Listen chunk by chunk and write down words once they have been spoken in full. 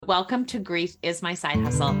welcome to Grief is My Side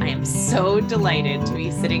Hustle. I am so delighted to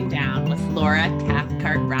be sitting down with Laura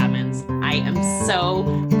Cathcart Robbins. I am so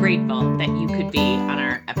grateful that you could be on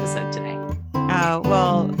our episode today.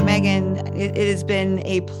 Well, Megan, it has been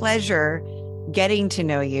a pleasure getting to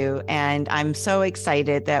know you. And I'm so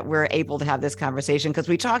excited that we're able to have this conversation because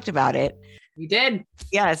we talked about it. We did.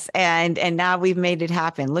 Yes. And now we've made it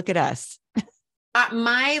happen. Look at us.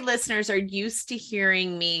 My listeners are used to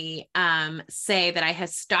hearing me say that I have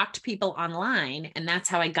stalked people online, and that's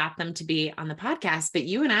how I got them to be on the podcast. But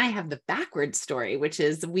you and I have the backwards story, which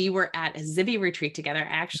is we were at a Zibby retreat together.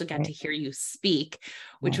 I actually got to hear you speak,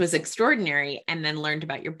 which was extraordinary, and then learned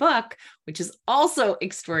about your book, which is also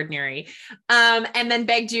extraordinary, and then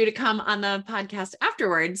begged you to come on the podcast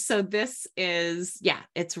afterwards. So this is,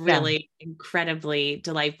 it's really incredibly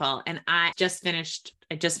delightful. And I just finished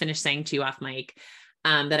saying to you off mic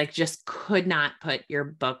that I just could not put your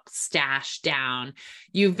book Stash down.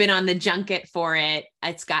 You've been on the junket for it.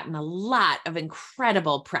 It's gotten a lot of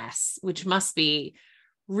incredible press, which must be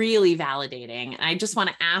really validating. And I just want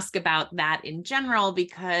to ask about that in general,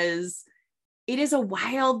 because it is a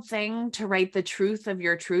wild thing to write the truth of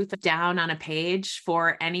your truth down on a page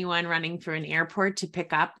for anyone running through an airport to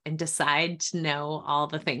pick up and decide to know all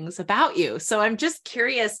the things about you. So I'm just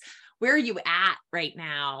curious, where are you at right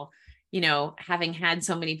now? You know, having had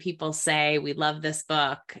so many people say, we love this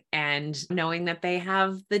book, and knowing that they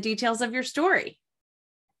have the details of your story.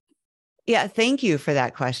 Yeah. Thank you for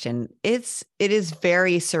that question. It is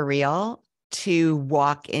very surreal to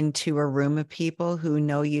walk into a room of people who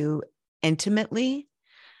know you intimately,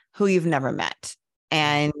 who you've never met.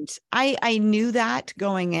 And I knew that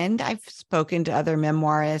going in. I've spoken to other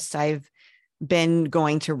memoirists. I've been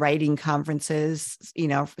going to writing conferences,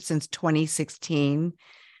 since 2016,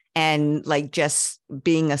 and like just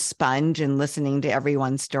being a sponge and listening to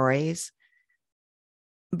everyone's stories.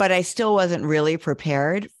 But I still wasn't really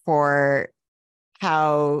prepared for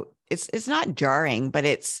how it's not jarring, but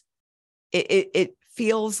it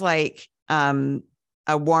feels like a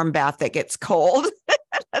warm bath that gets cold.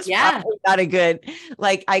 That's probably not a good,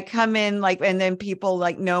 like I come in and then people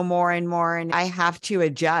know more and more, and I have to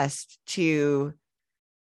adjust to,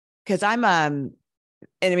 because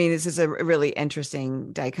this is a really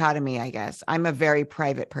interesting dichotomy, I guess. I'm a very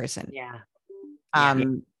private person.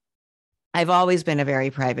 I've always been a very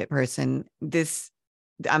private person.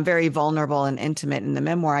 I'm very vulnerable and intimate in the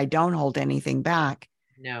memoir. I don't hold anything back.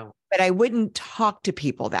 No. But I wouldn't talk to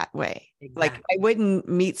people that way. Exactly. Like I wouldn't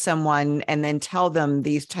meet someone and then tell them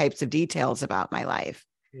these types of details about my life.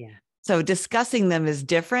 Yeah. So discussing them is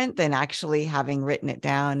different than actually having written it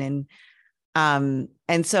down.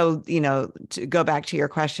 And so, to go back to your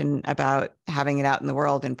question about having it out in the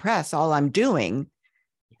world and press, all I'm doing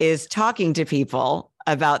is talking to people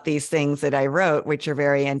about these things that I wrote, which are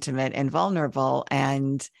very intimate and vulnerable.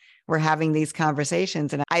 And we're having these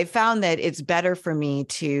conversations. And I found that it's better for me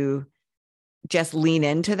to just lean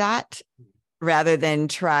into that rather than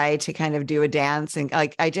try to kind of do a dance. And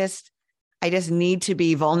I just need to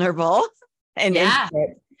be vulnerable and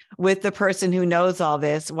intimate with the person who knows all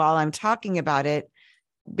this while I'm talking about it,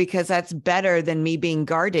 because that's better than me being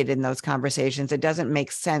guarded in those conversations. It doesn't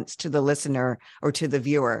make sense to the listener or to the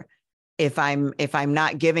viewer if I'm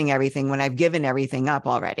not giving everything when I've given everything up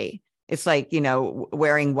already. It's like,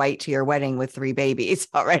 wearing white to your wedding with 3 babies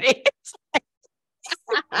already.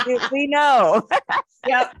 We know.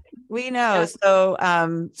 Yep. We know. Yep. So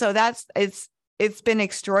it's been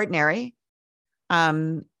extraordinary.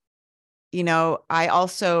 I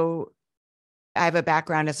have a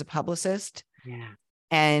background as a publicist. Yeah.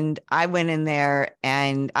 And I went in there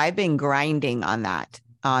and I've been grinding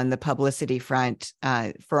on the publicity front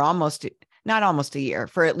for not almost a year,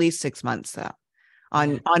 for at least 6 months though.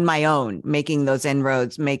 On my own, making those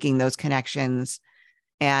inroads, making those connections,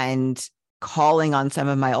 and calling on some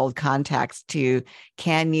of my old contacts to,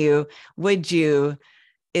 do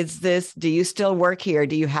you still work here?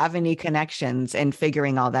 Do you have any connections? And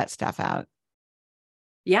figuring all that stuff out.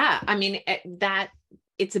 Yeah. I mean,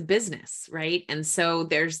 it's a business, right? And so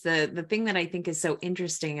there's the thing that I think is so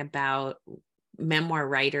interesting about memoir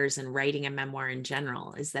writers and writing a memoir in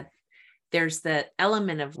general is that there's the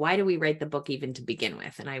element of, why do we write the book even to begin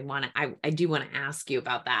with? And I do want to ask you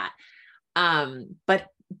about that.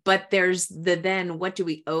 But there's then what do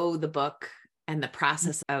we owe the book and the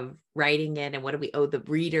process of writing it? And what do we owe the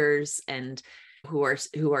readers and who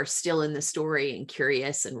are still in the story and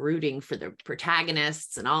curious and rooting for the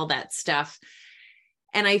protagonists and all that stuff?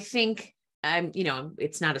 And I think,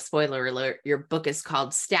 it's not a spoiler alert. Your book is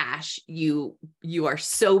called Stash. You are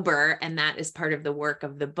sober, and that is part of the work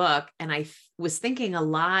of the book. And I was thinking a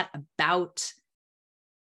lot about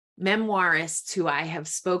memoirists who I have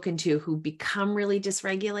spoken to who become really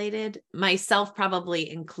dysregulated, myself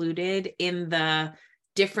probably included, in the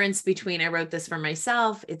difference between I wrote this for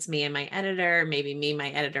myself, it's me and my editor, maybe me, my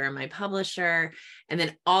editor, and my publisher. And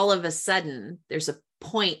then all of a sudden, there's a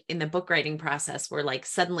point in the book writing process where like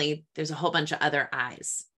suddenly there's a whole bunch of other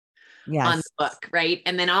eyes on the book, right?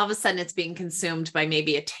 And then all of a sudden it's being consumed by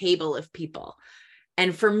maybe a table of people.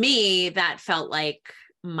 And for me, that felt like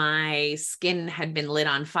my skin had been lit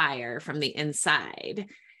on fire from the inside.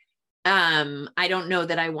 I don't know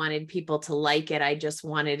that I wanted people to like it. I just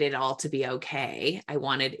wanted it all to be okay. I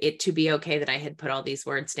wanted it to be okay that I had put all these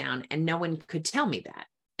words down, and no one could tell me that.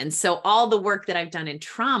 And so all the work that I've done in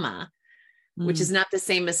trauma, which is not the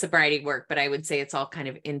same as sobriety work, but I would say it's all kind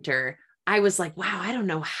of I was like, wow, I don't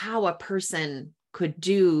know how a person could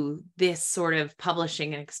do this sort of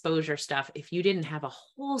publishing and exposure stuff if you didn't have a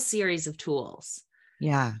whole series of tools.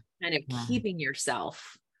 Yeah. Kind of keeping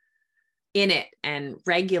yourself in it and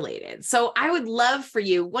regulated. So I would love for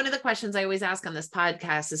you, one of the questions I always ask on this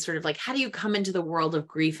podcast is sort of like, how do you come into the world of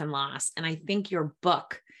grief and loss? And I think your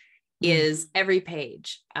book is every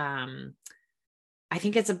page. I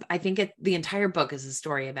think the entire book is a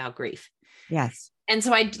story about grief. Yes. And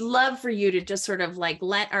so I'd love for you to just sort of like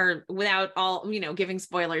without all, giving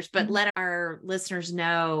spoilers, but let our listeners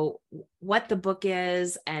know what the book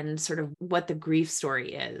is and sort of what the grief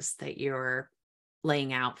story is that you're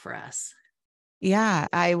laying out for us. Yeah,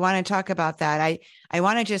 I want to talk about that. I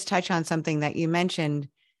want to just touch on something that you mentioned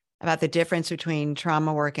about the difference between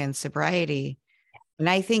trauma work and sobriety. And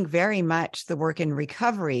I think very much the work in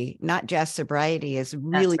recovery, not just sobriety, is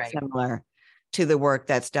really similar to the work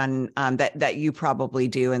that's done that you probably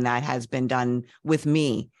do, and that has been done with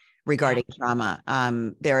me regarding trauma.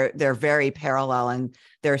 They're very parallel, and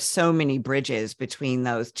there are so many bridges between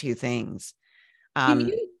those two things.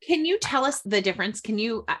 Can you tell us the difference?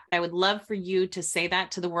 I would love for you to say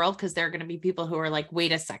that to the world, because there are going to be people who are like,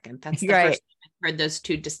 wait a second, that's the first time I've heard those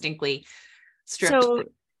two distinctly stripped. So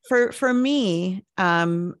for me,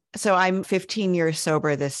 so I'm 15 years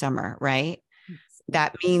sober this summer, right?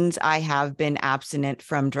 That means I have been abstinent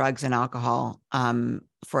from drugs and alcohol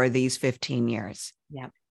for these 15 years. Yeah.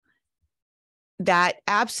 That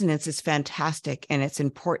abstinence is fantastic and it's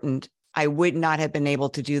important. I would not have been able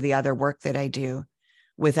to do the other work that I do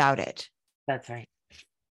without it. That's right.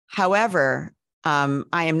 However, I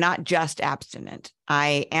am not just abstinent.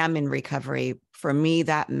 I am in recovery. For me,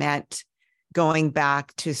 that meant going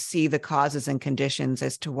back to see the causes and conditions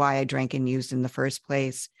as to why I drank and used in the first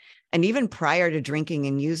place. And even prior to drinking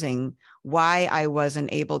and using, why I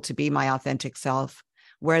wasn't able to be my authentic self,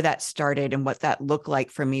 where that started and what that looked like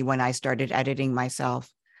for me when I started editing myself.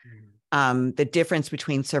 The difference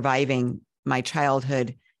between surviving my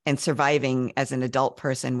childhood and surviving as an adult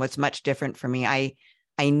person was much different for me. I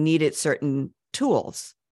needed certain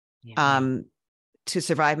tools to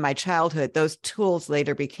survive my childhood. Those tools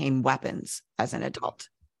later became weapons as an adult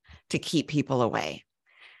to keep people away.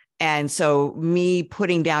 And so me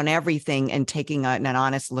putting down everything and taking an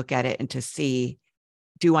honest look at it and to see,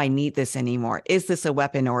 do I need this anymore? Is this a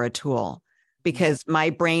weapon or a tool? Because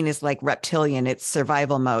my brain is like reptilian. It's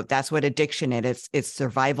survival mode. That's what addiction is. It's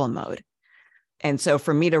survival mode. And so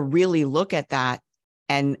for me to really look at that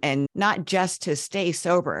and not just to stay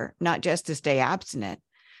sober, not just to stay abstinent,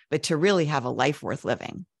 but to really have a life worth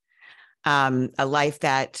living, a life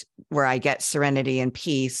where I get serenity and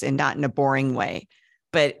peace, and not in a boring way,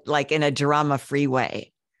 but like in a drama-free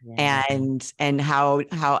way, and how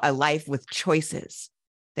a life with choices,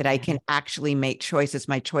 that I can actually make choices.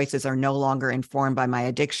 My choices are no longer informed by my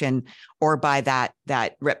addiction or by that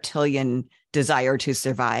reptilian desire to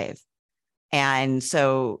survive. And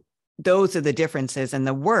so those are the differences. And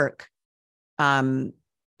the work,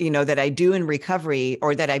 that I do in recovery,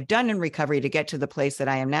 or that I've done in recovery to get to the place that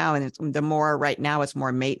I am now. And right now it's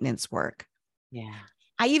more maintenance work. Yeah.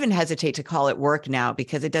 I even hesitate to call it work now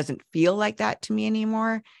because it doesn't feel like that to me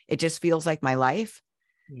anymore. It just feels like my life.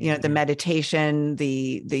 The meditation,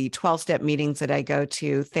 the 12-step meetings that I go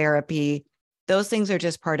to, therapy, those things are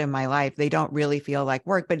just part of my life. They don't really feel like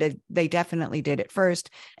work, but they definitely did at first.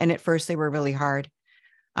 And at first they were really hard,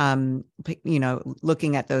 looking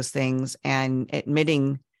at those things and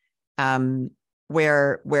admitting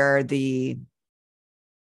where the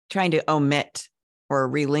trying to omit or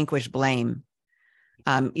relinquish blame,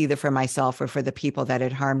 either for myself or for the people that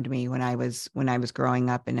had harmed me when I was growing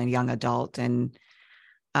up and a young adult, and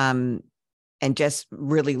just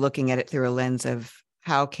really looking at it through a lens of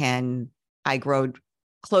how can I grow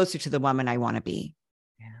closer to the woman I want to be,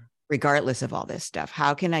 regardless of all this stuff.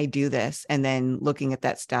 How can I do this? And then looking at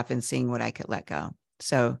that stuff and seeing what I could let go.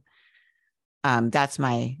 So That's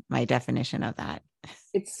my definition of that.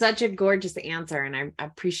 It's such a gorgeous answer, and I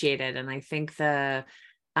appreciate it. And I think a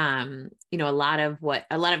lot of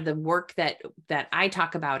the work that I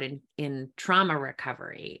talk about in trauma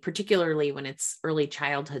recovery, particularly when it's early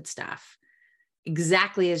childhood stuff,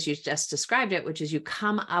 exactly as you just described it, which is you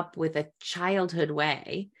come up with a childhood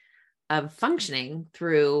way of functioning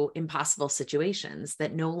through impossible situations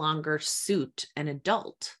that no longer suit an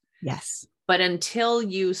adult. Yes. But until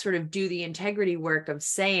you sort of do the integrity work of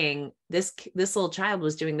saying this little child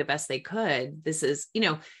was doing the best they could, this is,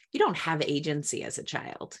 you don't have agency as a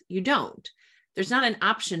child. You don't. There's not an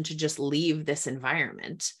option to just leave this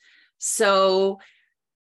environment. So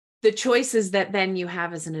the choices that then you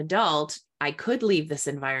have as an adult, I could leave this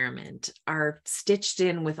environment, are stitched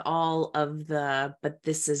in with all of but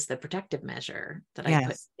this is the protective measure that I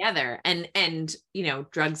put together. And,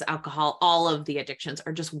 drugs, alcohol, all of the addictions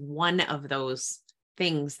are just one of those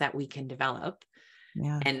things that we can develop.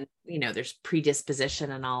 Yeah. And, there's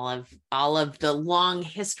predisposition and all of the long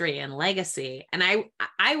history and legacy. And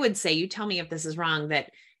I would say, you tell me if this is wrong, that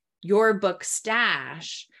your book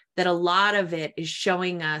Stash, that a lot of it is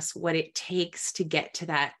showing us what it takes to get to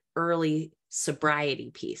that early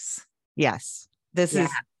sobriety piece. Yes. This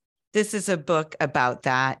is a book about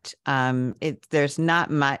that. There's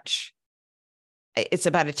not much. It's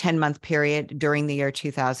about a 10-month period during the year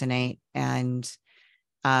 2008. And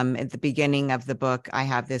at the beginning of the book, I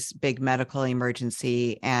have this big medical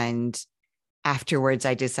emergency. And afterwards,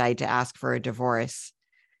 I decide to ask for a divorce.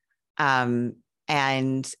 And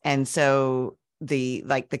so the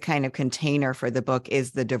kind of container for the book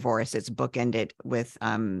is the divorce. It's bookended with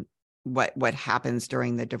what happens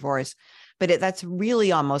during the divorce, but that's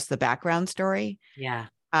really almost the background story. Yeah.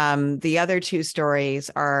 The other two stories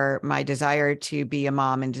are my desire to be a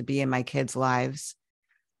mom and to be in my kids' lives,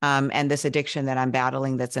 and this addiction that I'm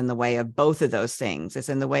battling that's in the way of both of those things. It's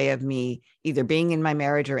in the way of me either being in my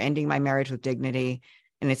marriage or ending my marriage with dignity,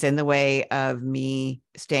 and it's in the way of me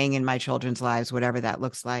staying in my children's lives, whatever that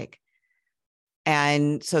looks like.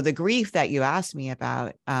 And so the grief that you asked me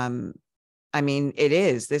about,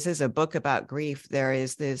 this is a book about grief. There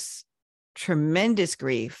is this tremendous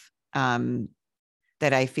grief that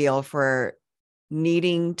I feel for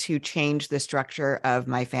needing to change the structure of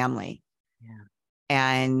my family. Yeah.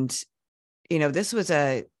 And, this was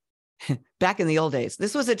back in the old days,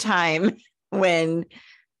 this was a time when,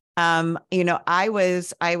 I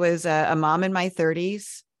was a mom in my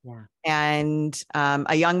 30s. Yeah. And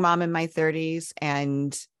a young mom in my 30s.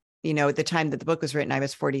 And, at the time that the book was written, I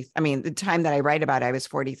was 40. The time that I write about, I was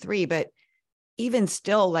 43. But even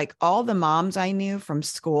still, like all the moms I knew from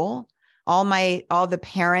school, all the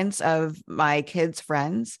parents of my kids'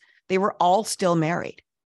 friends, they were all still married.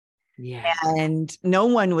 Yeah. And no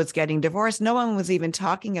one was getting divorced. No one was even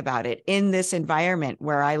talking about it in this environment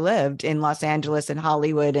where I lived in Los Angeles and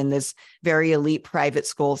Hollywood, in this very elite private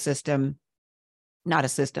school system. Not a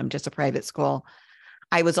system, just a private school.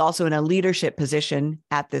 I was also in a leadership position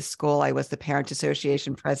at this school. I was the Parent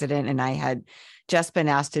Association president, and I had just been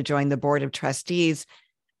asked to join the board of trustees.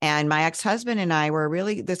 And my ex-husband and I were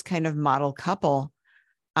really this kind of model couple.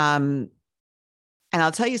 And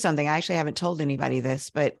I'll tell you something, I actually haven't told anybody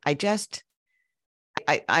this, but I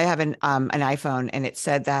have an iPhone, and it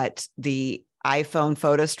said that the iPhone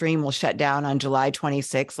photo stream will shut down on July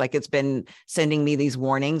 26th. Like, it's been sending me these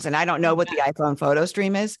warnings, and I don't know what the iPhone photo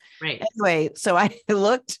stream is. Right. Anyway, so I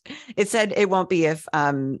looked, it said it won't be if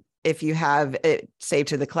you have it saved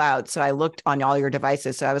to the cloud. So I looked on all your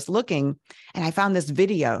devices. So I was looking, and I found this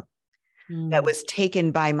video that was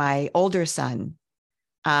taken by my older son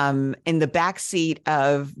in the backseat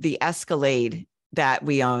of the Escalade that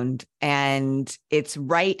we owned. And it's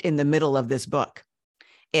right in the middle of this book.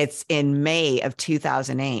 It's in May of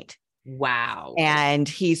 2008. Wow. And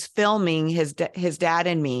he's filming his dad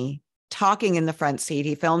and me talking in the front seat.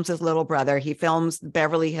 He films his little brother. He films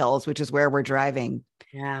Beverly Hills, which is where we're driving.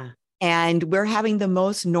 Yeah. And we're having the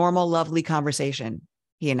most normal, lovely conversation,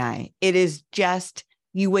 he and I. It is just,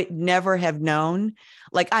 you would never have known.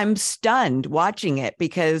 Like, I'm stunned watching it,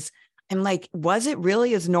 because I'm like, was it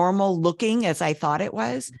really as normal looking as I thought it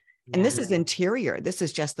was? Yeah. And this is interior. This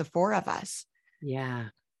is just the four of us. Yeah.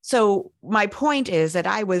 So my point is that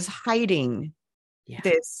I was hiding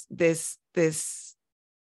this,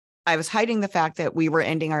 I was hiding the fact that we were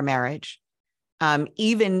ending our marriage,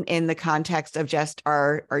 even in the context of just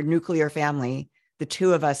our nuclear family, the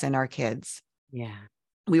two of us and our kids. Yeah.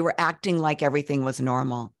 We were acting like everything was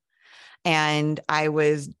normal. And I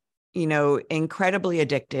was, incredibly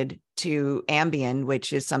addicted to Ambien,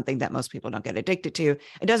 which is something that most people don't get addicted to.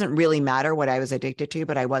 It doesn't really matter what I was addicted to,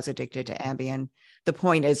 but I was addicted to Ambien the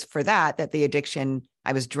point is for that the addiction,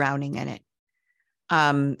 I was drowning in it.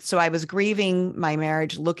 So I was grieving my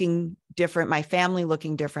marriage looking different, my family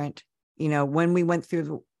looking different. When we went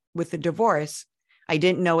through with the divorce, I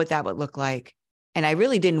didn't know what that would look like. And I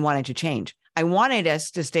really didn't want it to change. I wanted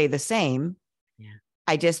us to stay the same. Yeah.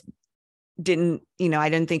 I just didn't, I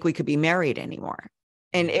didn't think we could be married anymore.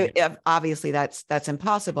 And obviously that's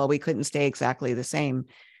impossible. We couldn't stay exactly the same.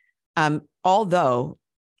 Although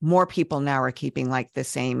more people now are keeping like the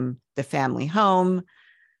family home.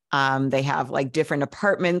 They have like different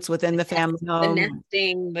apartments within the family home. The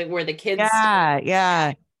nesting where the kids.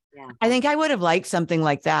 Yeah. I think I would have liked something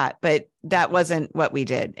like that, but that wasn't what we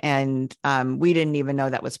did. And we didn't even know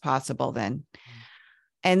that was possible then.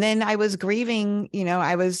 And then I was grieving,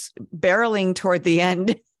 I was barreling toward the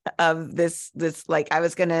end of this, like I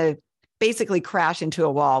was going to basically crash into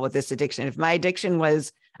a wall with this addiction. If my addiction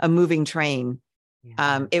was a moving train,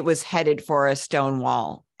 it was headed for a stone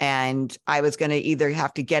wall. And I was going to either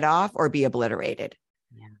have to get off or be obliterated.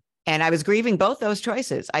 Yeah. And I was grieving both those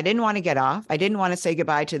choices. I didn't want to get off. I didn't want to say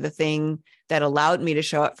goodbye to the thing that allowed me to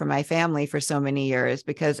show up for my family for so many years,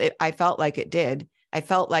 because I felt like it did. I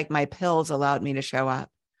felt like my pills allowed me to show up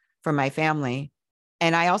for my family.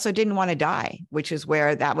 And I also didn't want to die, which is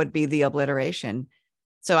where that would be the obliteration.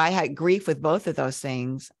 So I had grief with both of those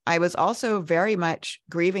things. I was also very much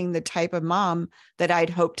grieving the type of mom that I'd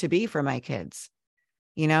hoped to be for my kids.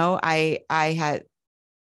 I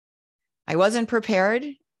wasn't prepared.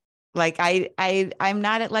 Like I'm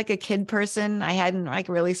not like a kid person. I hadn't like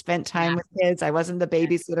really spent time with kids. I wasn't the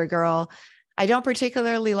babysitter girl. I don't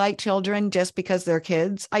particularly like children just because they're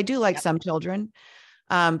kids. I do like some children.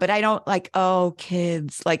 But I don't like,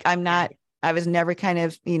 kids. Like I was never kind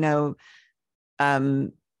of,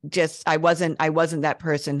 I wasn't that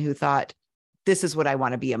person who thought this is what I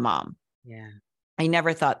want to be a mom. Yeah. I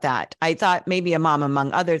never thought that. I thought maybe a mom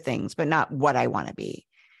among other things, but not what I want to be.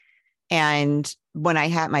 And when I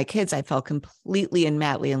had my kids, I fell completely and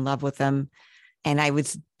madly in love with them. And I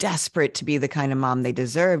was desperate to be the kind of mom they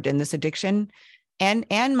deserved. And this addiction and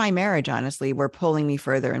my marriage, honestly, were pulling me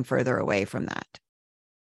further and further away from that.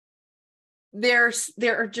 There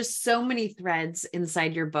are just so many threads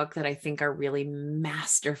inside your book that I think are really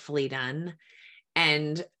masterfully done.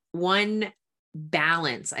 And one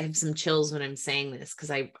balance, I have some chills when I'm saying this, because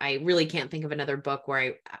I really can't think of another book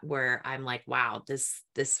where I'm like, wow, this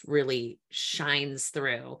really shines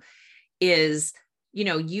through, is,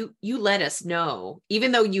 you let us know,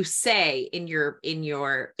 even though you say in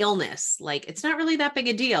your illness, like, it's not really that big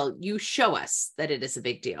a deal. You show us that it is a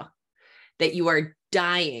big deal, that you are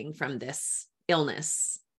dying from this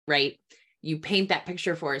illness, right? You paint that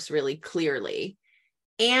picture for us really clearly.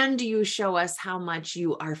 And you show us how much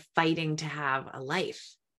you are fighting to have a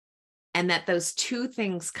life. And that those two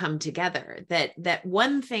things come together, that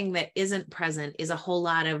one thing that isn't present is a whole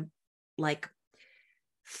lot of like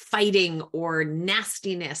fighting or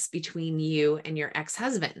nastiness between you and your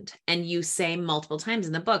ex-husband. And you say multiple times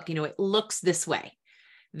in the book, it looks this way.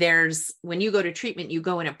 When you go to treatment, you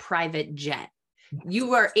go in a private jet.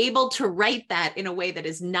 You are able to write that in a way that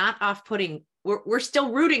is not off-putting. We're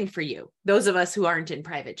still rooting for you, those of us who aren't in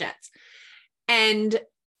private jets. And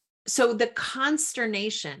so the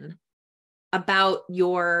consternation about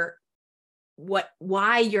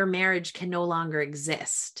why your marriage can no longer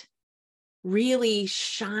exist really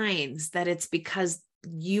shines, that it's because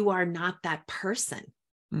you are not that person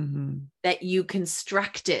that you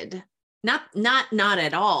constructed, not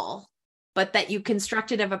at all, but that you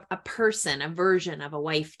constructed of a person, a version of a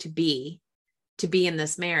wife to be in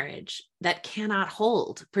this marriage that cannot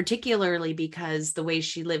hold, particularly because the way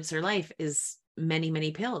she lives her life is many, many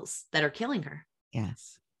pills that are killing her.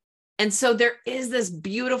 Yes. And so there is this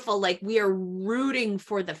beautiful, like, we are rooting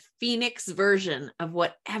for the Phoenix version of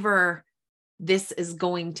whatever this is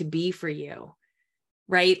going to be for you,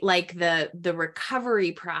 right? Like the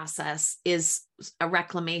recovery process is a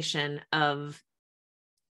reclamation of,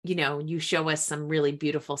 you show us some really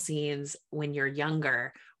beautiful scenes when you're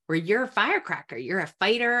younger, where you're a firecracker, you're a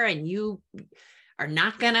fighter, and you are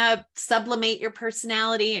not going to sublimate your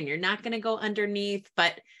personality, and you're not going to go underneath.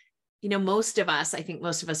 But, most of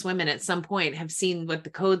us women at some point have seen what the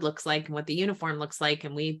code looks like and what the uniform looks like,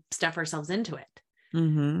 and we stuff ourselves into it.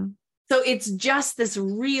 Mm-hmm. So it's just this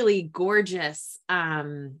really gorgeous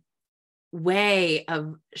way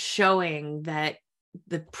of showing that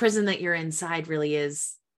the prison that you're inside really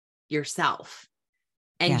is yourself.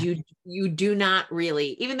 And you do not really,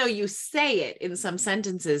 even though you say it in some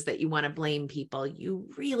sentences that you want to blame people, you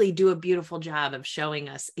really do a beautiful job of showing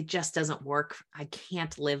us it just doesn't work. I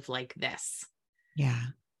can't live like this. Yeah.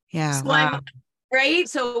 Yeah. So wow. Right.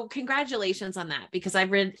 So congratulations on that, because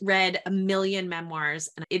I've read a million memoirs,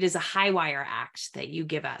 and it is a high wire act that you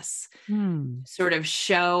give us. Sort of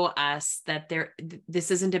show us that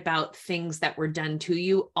this isn't about things that were done to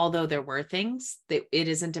you, although there were things. That it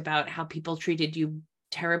isn't about how people treated you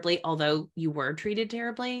terribly, although you were treated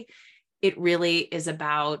terribly. It really is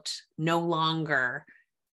about no longer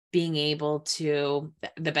being able to,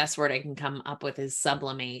 the best word I can come up with is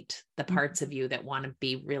sublimate the parts of you that want to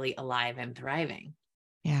be really alive and thriving.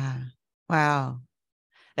 Yeah. Wow.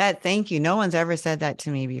 Thank you. No one's ever said that to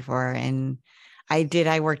me before. And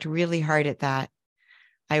I worked really hard at that.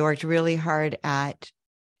 I worked really hard at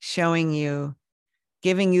showing you,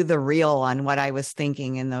 giving you the real on what I was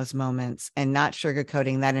thinking in those moments, and not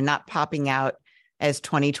sugarcoating that, and not popping out as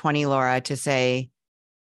 2020 Laura to say,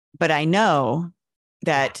 but I know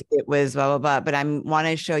that it was blah, blah, blah. But I want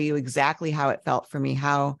to show you exactly how it felt for me,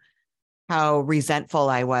 how resentful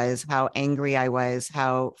I was, how angry I was,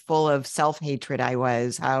 how full of self-hatred I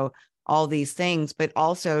was, how all these things, but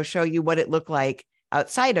also show you what it looked like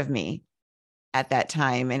outside of me at that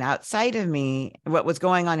time. And outside of me, what was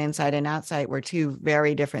going on inside and outside were two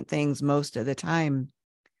very different things most of the time.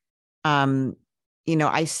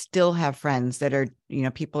 I still have friends that are,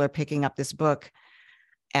 people are picking up this book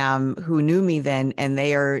who knew me then, and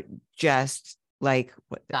they are just like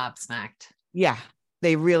gobsmacked. Yeah,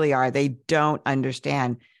 they really are. They don't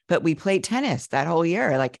understand. But we played tennis that whole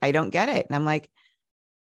year. Like, I don't get it. And I'm like,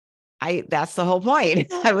 that's the whole point.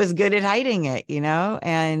 I was good at hiding it,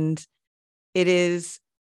 and it's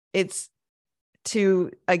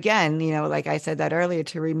to, again, like I said that earlier,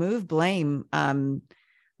 to remove blame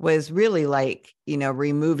was really like,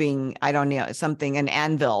 removing, I don't know, an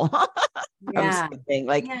anvil from something.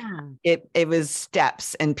 Like it was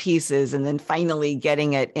steps and pieces, and then finally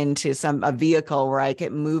getting it into a vehicle where I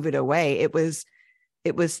could move it away. It was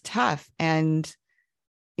tough. And,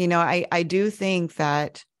 I do think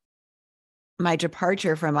that my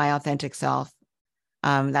departure from my authentic self,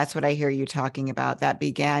 that's what I hear you talking about, that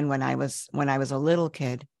began when I was a little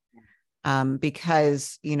kid.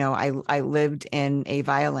 Because, I lived in a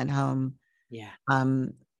violent home. Yeah.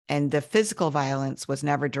 And the physical violence was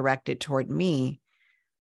never directed toward me,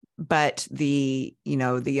 but the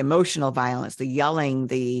emotional violence, the yelling,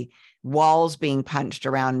 the walls being punched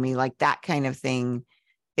around me, like that kind of thing,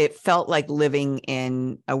 it felt like living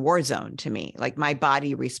in a war zone to me. Like my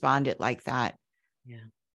body responded like that. Yeah.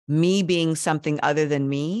 Me being something other than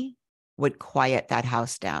me would quiet that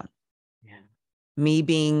house down. Me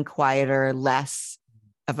being quieter, less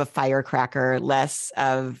of a firecracker, less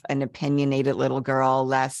of an opinionated little girl,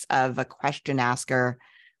 less of a question asker,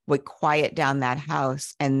 would quiet down that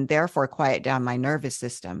house, and therefore quiet down my nervous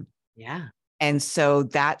system. Yeah. And so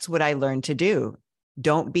that's what I learned to do.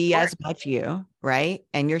 Don't be as much you, right?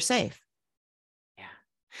 And you're safe. Yeah.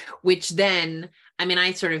 Which then,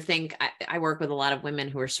 I sort of think I work with a lot of women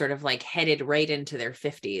who are sort of like headed right into their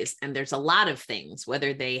 50s. And there's a lot of things,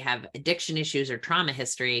 whether they have addiction issues or trauma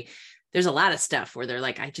history, there's a lot of stuff where they're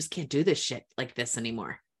like, I just can't do this shit like this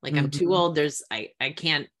anymore. Like I'm too old. I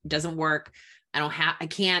can't, doesn't work. I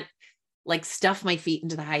can't like stuff my feet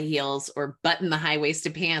into the high heels or button the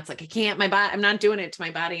high-waisted pants. Like I can't, I'm not doing it to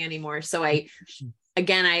my body anymore. So I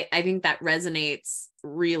think that resonates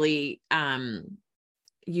really,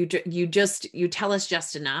 you tell us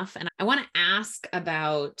just enough. And I want to ask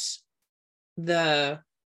about the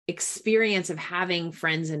experience of having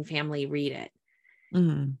friends and family read it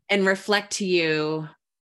and reflect to you,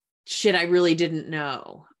 shit, I really didn't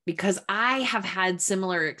know, because I have had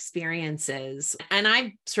similar experiences, and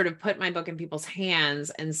I sort of put my book in people's hands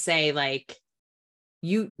and say like,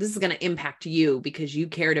 this is going to impact you because you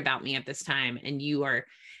cared about me at this time. And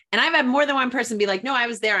I've had more than one person be like, no, I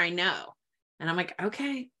was there. I know. And I'm like,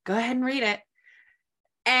 okay, go ahead and read it.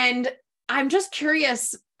 And I'm just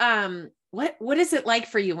curious, what is it like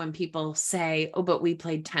for you when people say, oh, but we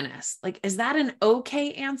played tennis? Like, is that an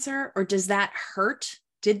okay answer, or does that hurt?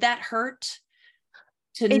 Did that hurt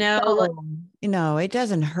to know? It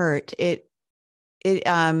doesn't hurt.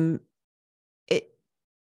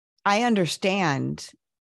 I understand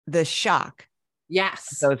the shock.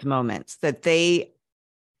 Yes. Those moments that they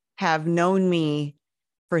have known me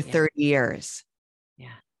for 30 years.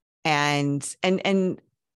 Yeah. And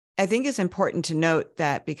I think it's important to note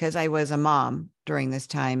that because I was a mom during this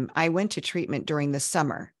time, I went to treatment during the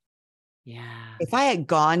summer. Yeah. If I had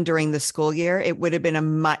gone during the school year, it would have been a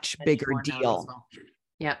much bigger deal.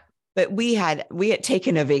 Yep. But we had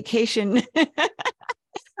taken a vacation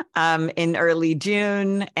in early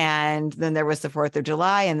June, and then there was the 4th of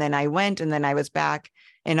July, and then I went, and then I was back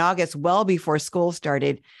in August, well before school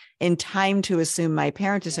started, in time to assume my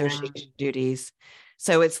parent Yeah. association duties.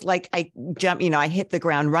 So it's like I jumped, I hit the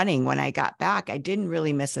ground running when I got back. I didn't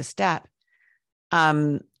really miss a step.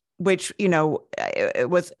 Which, it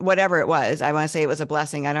was whatever it was. I want to say it was a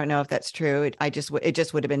blessing. I don't know if that's true. It just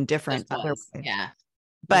would have been different otherwise. Yeah.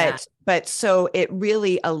 But so it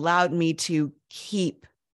really allowed me to keep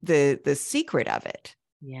the secret of it.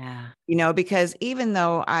 Yeah. Because even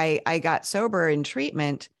though I got sober in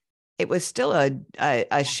treatment, it was still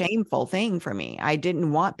a shameful thing for me. I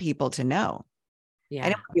didn't want people to know. Yeah. I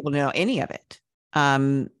didn't want people to know any of it.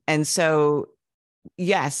 And so,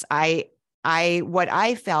 yes, what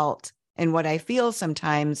I felt and what I feel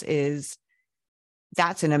sometimes is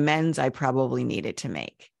that's an amends I probably needed to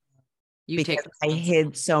make. Because I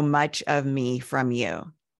hid so much of me from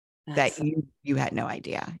you that you had no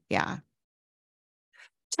idea. Yeah.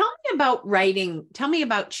 Tell me about writing. Tell me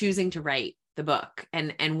about choosing to write the book,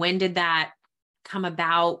 and when did that come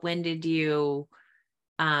about? When did you,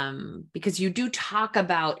 because you do talk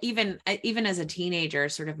about even as a teenager,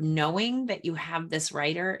 sort of knowing that you have this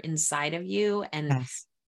writer inside of you. And yes.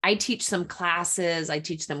 I teach some classes. I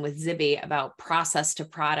teach them with Zibby about process to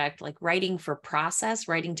product, like writing for process,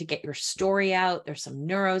 writing to get your story out. There's some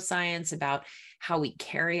neuroscience about how we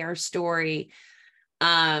carry our story.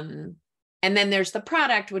 And then there's the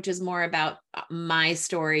product, which is more about my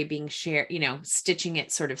story being shared, stitching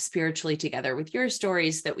it sort of spiritually together with your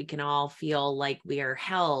stories so that we can all feel like we are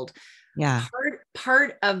held. Yeah.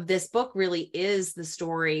 Part of this book really is the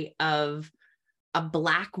story of a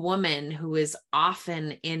Black woman who is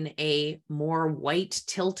often in a more white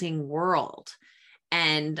tilting world.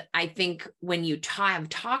 And I think when you have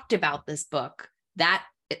talked about this book, that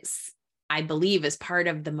is, I believe, is part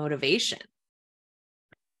of the motivation.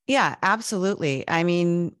 Yeah, absolutely. I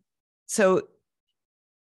mean, so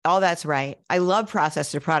all that's right. I love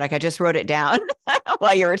process to product. I just wrote it down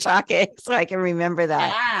while you were talking so I can remember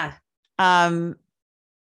that. Yeah.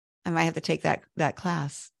 I might have to take that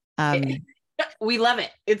class. We love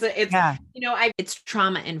it. It's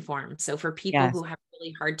trauma informed. So for people who have a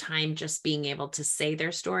really hard time just being able to say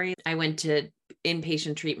their story, I went to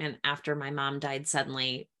inpatient treatment after my mom died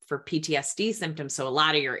suddenly for PTSD symptoms. So a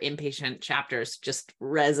lot of your inpatient chapters just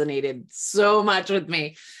resonated so much with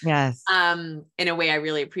me. Yes. In a way I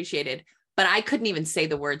really appreciated, but I couldn't even say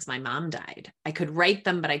the words my mom died. I could write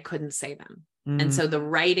them, but I couldn't say them. And so the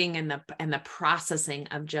writing and the processing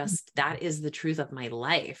of just that is the truth of my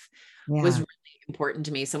life was really important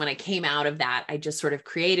to me. So when I came out of that, I just sort of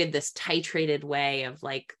created this titrated way of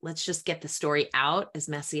like, let's just get the story out as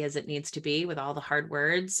messy as it needs to be with all the hard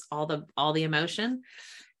words, all the emotion.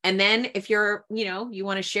 And then if you're, you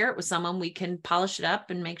want to share it with someone, we can polish it up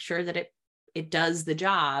and make sure that it does the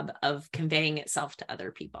job of conveying itself to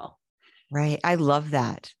other people. Right. I love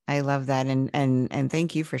that. And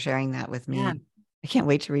thank you for sharing that with me. Yeah. I can't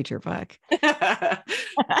wait to read your book.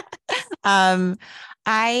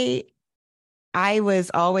 I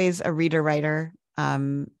was always a reader writer.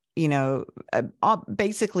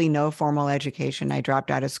 Basically no formal education. I dropped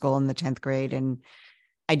out of school in the 10th grade, and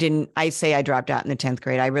I say I dropped out in the 10th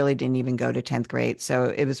grade. I really didn't even go to 10th grade. So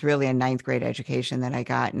it was really a 9th grade education that I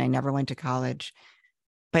got, and I never went to college.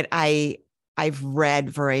 But I've read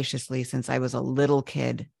voraciously since I was a little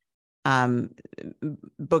kid,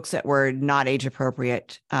 books that were not age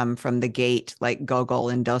appropriate, from the gate, like Gogol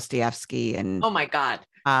and Dostoevsky. And oh my God.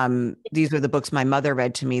 These were the books my mother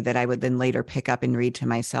read to me that I would then later pick up and read to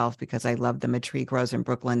myself because I loved them. A Tree Grows in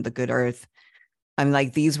Brooklyn, The Good Earth. I'm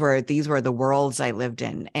like, these were the worlds I lived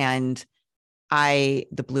in. And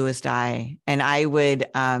The Bluest Eye. And I would,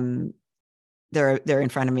 they're in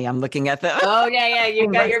front of me. I'm looking at them. Oh yeah.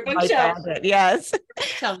 You got your bookshelf. Yes.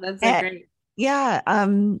 That's so great. Yeah.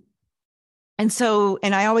 And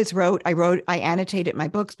I always wrote, I annotated my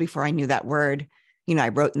books before I knew that word. I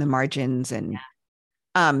wrote in the margins, and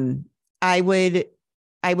I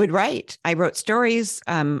would write. I wrote stories.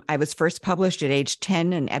 I was first published at age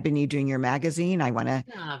 10 in Ebony Junior magazine. I won a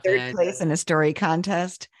third place in a story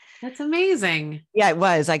contest. That's amazing. Yeah, it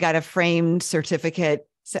was. I got a framed certificate.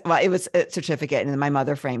 Well, it was a certificate, and my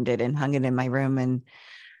mother framed it and hung it in my room. And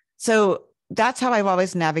so that's how I've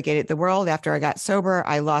always navigated the world. After I got sober,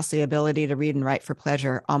 I lost the ability to read and write for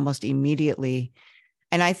pleasure almost immediately.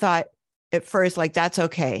 And I thought at first, like, that's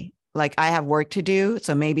okay. Like, I have work to do.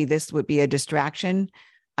 So maybe this would be a distraction.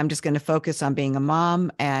 I'm just going to focus on being a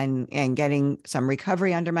mom and getting some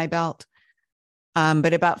recovery under my belt.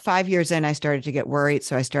 But about 5 years in, I started to get worried.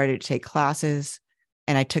 So I started to take classes,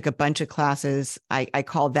 and I took a bunch of classes. I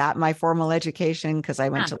called that my formal education because I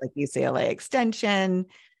went to like UCLA Extension.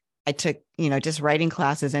 I took, just writing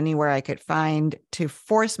classes anywhere I could find to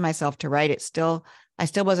force myself to write. I still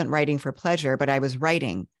wasn't writing for pleasure, but I was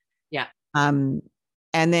writing. Yeah. Um,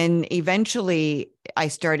 and then eventually I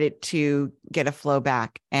started to get a flow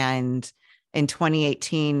back. And in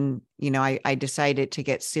 2018, I decided to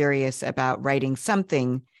get serious about writing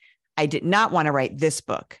something. I did not want to write this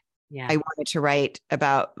book. Yeah. I wanted to write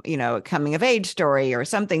about, a coming of age story or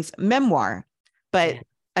something's memoir, but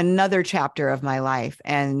another chapter of my life.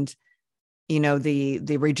 And,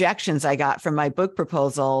 the rejections I got from my book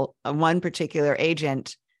proposal, one particular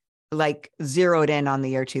agent like zeroed in on the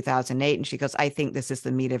year 2008. And she goes, I think this is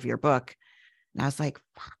the meat of your book. And I was like,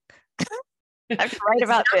 fuck, I have to write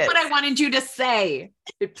about this. What I wanted you to say.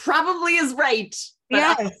 It probably is right. But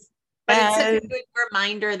yes. But it's such a good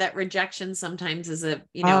reminder that rejection sometimes is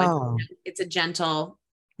it's a gentle,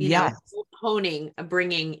 honing,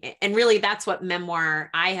 bringing, and really that's what memoir,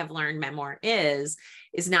 I have learned memoir is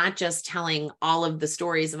not just telling all of the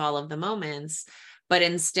stories of all of the moments, but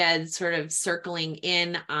instead sort of circling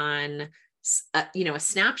in on, a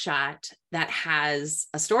snapshot that has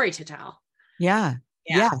a story to tell. Yeah.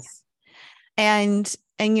 Yes. And,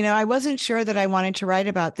 I wasn't sure that I wanted to write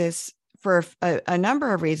about this for a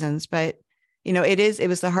number of reasons, but it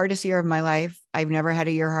was the hardest year of my life. I've never had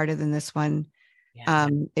a year harder than this one. Yeah.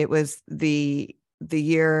 It was the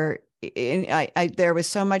year there was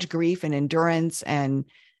so much grief and endurance and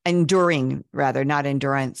enduring rather, not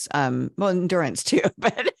endurance. Endurance too,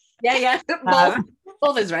 but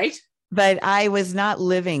both is right. But I was not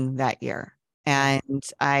living that year, and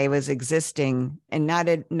I was existing, and not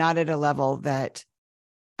at a level that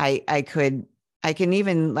I can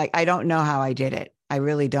even I don't know how I did it. I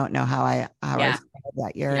really don't know how I started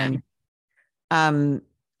that year. Yeah. And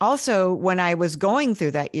also when I was going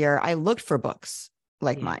through that year, I looked for books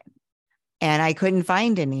like mine and I couldn't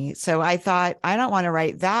find any. So I thought, I don't want to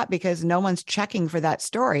write that because no one's checking for that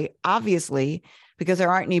story, obviously, because there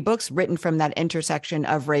aren't any books written from that intersection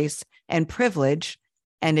of race and privilege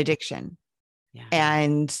and addiction. Yeah.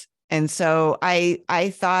 And so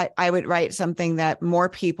I thought I would write something that more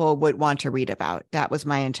people would want to read about. That was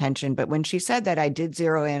my intention. But when she said that, I did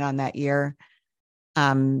zero in on that year.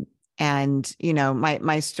 And,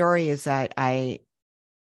 my story is that I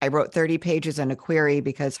wrote 30 pages in a query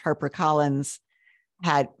because HarperCollins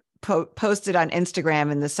had posted on Instagram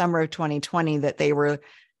in the summer of 2020 that they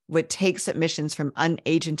would take submissions from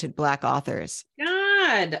unagented Black authors.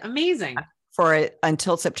 God, amazing. For it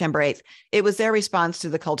until September 8th. It was their response to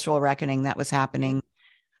the cultural reckoning that was happening.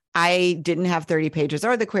 I didn't have 30 pages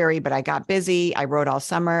or the query, but I got busy. I wrote all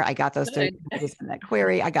summer. I got those 30 pages in that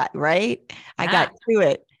query. I got to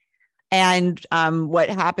it. And what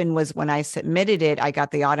happened was when I submitted it, I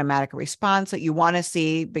got the automatic response that you want to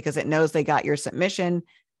see because it knows they got your submission,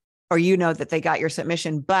 or that they got your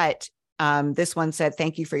submission. But this one said,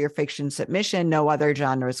 thank you for your fiction submission. No other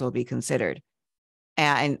genres will be considered.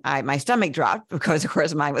 And my stomach dropped because, of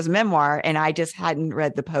course, mine was memoir, and I just hadn't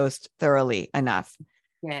read the post thoroughly enough.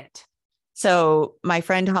 Right. So my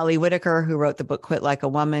friend Holly Whitaker, who wrote the book Quit Like a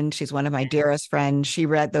Woman, she's one of my dearest friends. She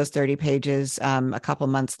read those 30 pages a couple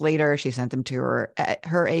months later. She sent them to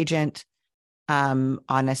her agent on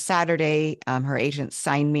a Saturday. Her agent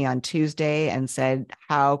signed me on Tuesday and said,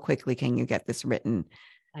 how quickly can you get this written?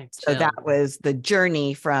 So that was the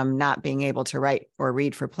journey from not being able to write or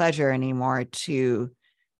read for pleasure anymore to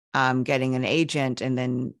getting an agent. And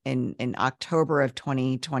then in October of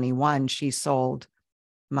 2021, she sold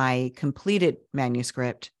my completed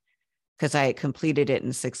manuscript because I had completed it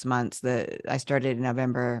in 6 months. I started in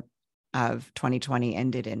November of 2020,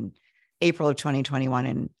 ended in April of 2021.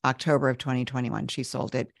 And October of 2021, she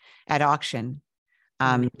sold it at auction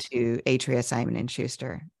to Atria Simon &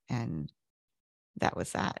 Schuster. And that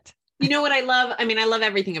was that. You know what I love? I mean, I love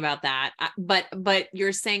everything about that, but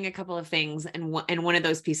you're saying a couple of things, and one of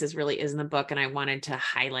those pieces really is in the book, and I wanted to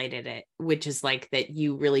highlight it, which is like that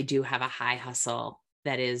you really do have a high hustle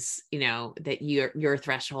that is, that your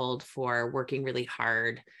threshold for working really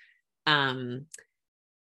hard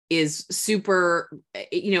is super,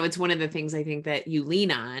 it's one of the things I think that you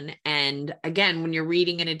lean on. And again, when you're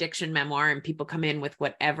reading an addiction memoir and people come in with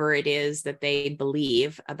whatever it is that they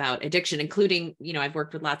believe about addiction, including, I've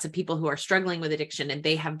worked with lots of people who are struggling with addiction and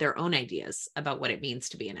they have their own ideas about what it means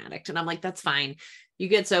to be an addict. And I'm like, that's fine. You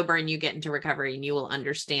get sober and you get into recovery and you will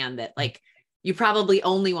understand that, like, you probably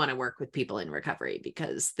only want to work with people in recovery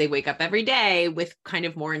because they wake up every day with kind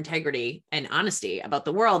of more integrity and honesty about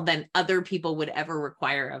the world than other people would ever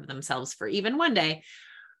require of themselves for even one day.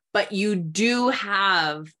 But you do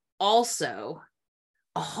have also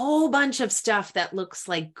a whole bunch of stuff that looks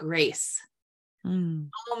like grace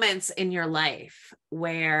moments in your life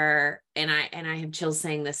where, and I have chills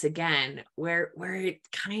saying this again, where it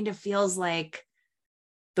kind of feels like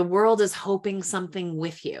the world is hoping something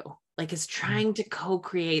with you, like is trying to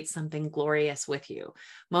co-create something glorious with you.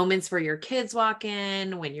 Moments where your kids walk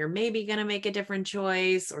in, when you're maybe going to make a different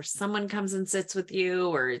choice, or someone comes and sits with you,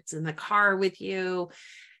 or it's in the car with you,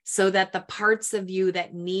 so that the parts of you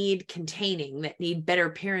that need containing, that need better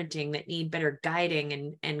parenting, that need better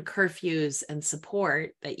guiding and curfews and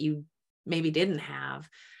support that you maybe didn't have.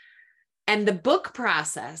 And the book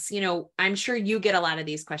process, you know, I'm sure you get a lot of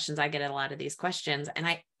these questions. I get a lot of these questions, and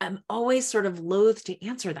I'm always sort of loath to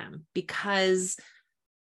answer them because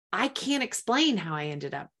I can't explain how I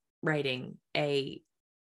ended up writing a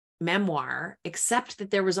memoir, except that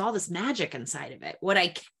there was all this magic inside of it. What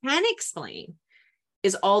I can explain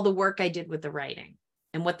is all the work I did with the writing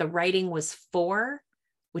and what the writing was for,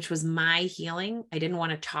 which was my healing. I didn't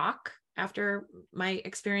want to talk after my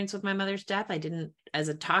experience with my mother's death. I didn't, as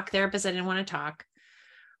a talk therapist, I didn't want to talk,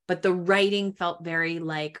 but the writing felt very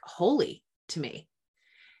like holy to me.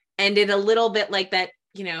 And it a little bit like that,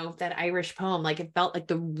 you know, that Irish poem, like it felt like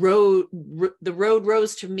the road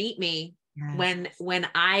rose to meet me. Yes. When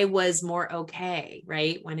I was more okay,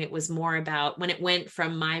 right? When it was more about, when it went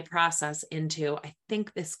from my process into, I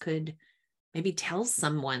think this could maybe tell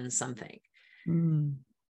someone something.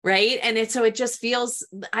 Right. And so it just feels,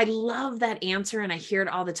 I love that answer. And I hear it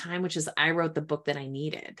all the time, which is I wrote the book that I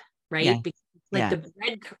needed. Right. Yeah. Because like the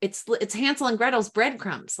bread, it's Hansel and Gretel's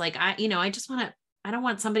breadcrumbs. Like I don't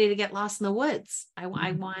want somebody to get lost in the woods. I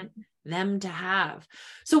want them to have.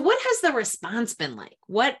 So what has the response been like?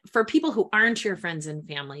 What, for people who aren't your friends and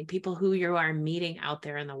family, people who you are meeting out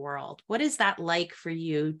there in the world, what is that like for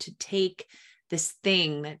you to take this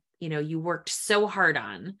thing that, you know, you worked so hard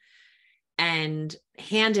on and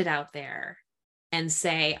hand it out there and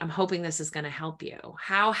say, I'm hoping this is going to help you?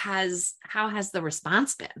 How has the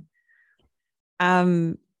response been?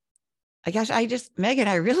 Gosh, Megan,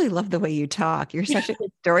 I really love the way you talk. You're such a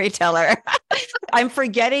good storyteller. I'm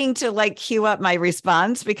forgetting to like cue up my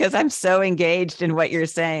response because I'm so engaged in what you're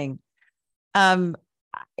saying. I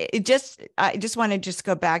just want to just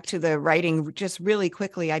go back to the writing just really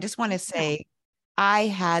quickly. I just want to say I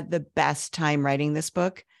had the best time writing this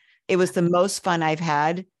book. It was the most fun I've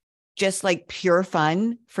had, just like pure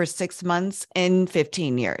fun for 6 months in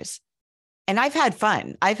 15 years. And I've had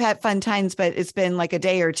fun. I've had fun times, but it's been like a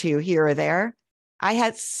day or two here or there. I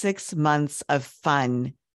had 6 months of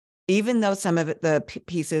fun, even though some of it, the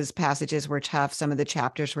passages were tough. Some of the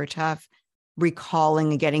chapters were tough.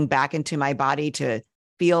 Recalling and getting back into my body to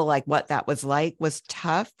feel like what that was like was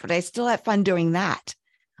tough, but I still had fun doing that.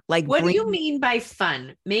 Like, what do you mean by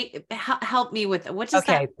fun? Help me with what does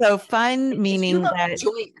that? So fun meaning you look that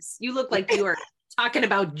joyous. You look like you are talking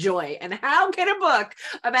about joy. And how can a book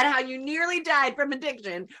about how you nearly died from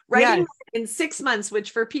addiction, writing in 6 months,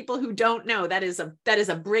 which for people who don't know, that is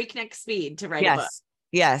a breakneck speed to write a book.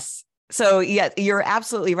 Yes. So yeah, you're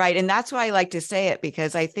absolutely right. And that's why I like to say it,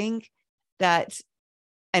 because I think that,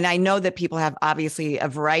 and I know that people have obviously a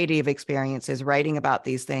variety of experiences writing about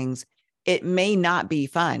these things. It may not be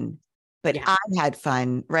fun, but I had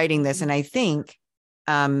fun writing this. And I think,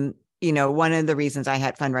 you know, one of the reasons I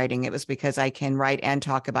had fun writing it was because I can write and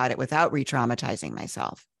talk about it without re-traumatizing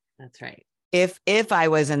myself. That's right. If I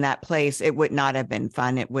was in that place, it would not have been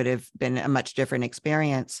fun. It would have been a much different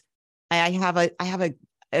experience. I have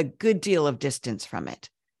a good deal of distance from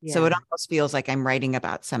it. Yeah. So it almost feels like I'm writing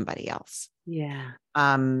about somebody else. Yeah.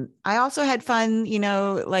 I also had fun, you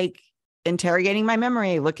know, like interrogating my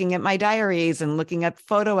memory, looking at my diaries and looking at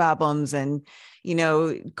photo albums and, you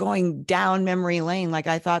know, going down memory lane. Like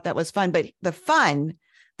I thought that was fun, but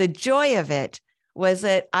the joy of it was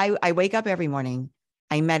that I wake up every morning,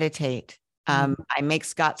 I meditate, I make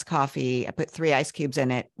Scott's coffee, I put 3 ice cubes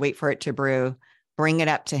in it, wait for it to brew, bring it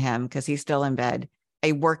up to him because he's still in bed.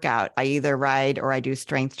 I work out, I either ride or I do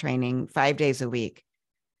strength training 5 days a week.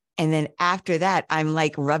 And then after that, I'm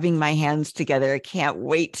like rubbing my hands together. I can't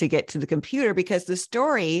wait to get to the computer because the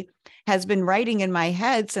story has been writing in my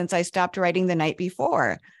head since I stopped writing the night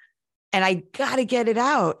before. And I got to get it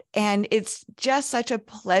out. And it's just such a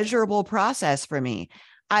pleasurable process for me.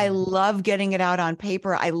 I love getting it out on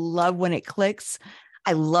paper. I love when it clicks.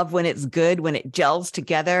 I love when it's good, when it gels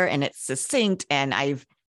together and it's succinct. And I've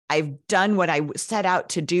done what I set out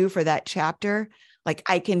to do for that chapter. Like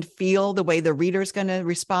I can feel the way the reader's going to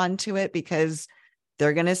respond to it because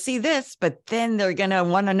they're going to see this, but then they're going to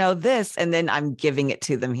want to know this. And then I'm giving it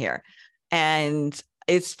to them here. And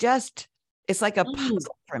it's like a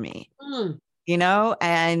puzzle for me, you know,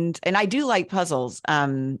 and I do like puzzles.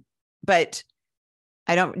 But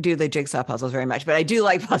I don't do the jigsaw puzzles very much, but I do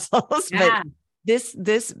like puzzles. But Yeah. this,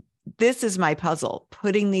 this, this is my puzzle.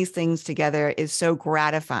 Putting these things together is so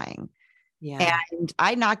gratifying. Yeah. And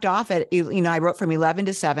I knocked off at, I wrote from 11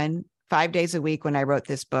 to 7, 5 days a week when I wrote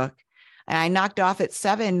this book. And I knocked off at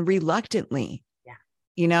 7 reluctantly.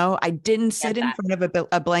 Yeah. I didn't Get sit in that. front of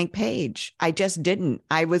a blank page. I just didn't.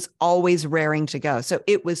 I was always raring to go. So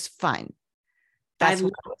it was fun. I That's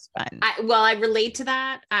what was fun. I relate to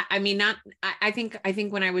that. I mean, not, I think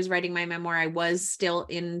when I was writing my memoir, I was still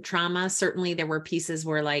in trauma. Certainly there were pieces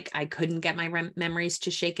where like, I couldn't get my memories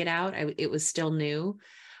to shake it out. It was still new.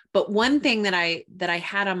 But one thing that I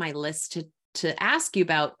had on my list to ask you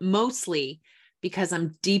about, mostly because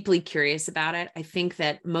I'm deeply curious about it. I think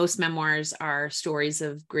that most memoirs are stories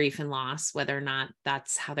of grief and loss, whether or not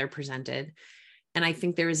that's how they're presented. And I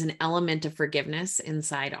think there is an element of forgiveness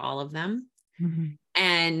inside all of them. Mm-hmm.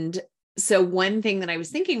 And so one thing that I was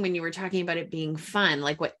thinking when you were talking about it being fun,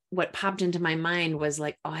 like what popped into my mind was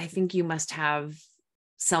like, oh, I think you must have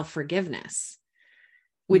self-forgiveness,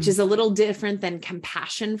 which is a little different than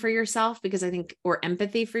compassion for yourself, because I think, or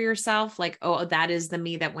empathy for yourself, like, oh, that is the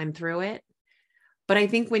me that went through it. But I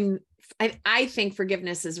think I think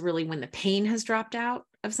forgiveness is really when the pain has dropped out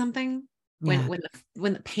of something, Yeah.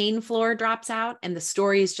 when the pain floor drops out and the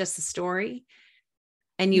story is just the story.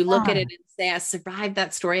 And you look at Yeah. it and say, I survived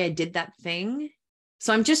that story. I did that thing.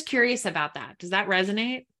 So I'm just curious about that. Does that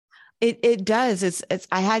resonate? It does.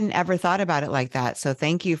 I hadn't ever thought about it like that. So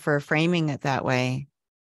thank you for framing it that way.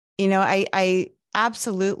 I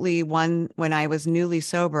absolutely when I was newly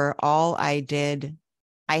sober,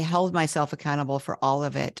 I held myself accountable for all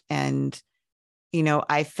of it. And,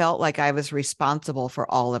 I felt like I was responsible for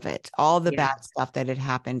all of it, all the Yeah. bad stuff that had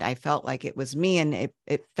happened. I felt like it was me, and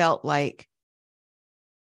it felt like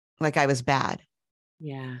I was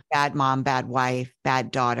Yeah. bad mom, bad wife,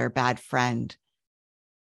 bad daughter, bad friend.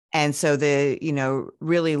 And so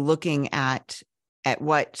really looking at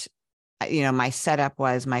what, my setup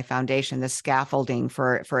was, my foundation, the scaffolding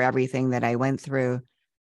for everything that I went through.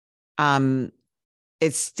 I'm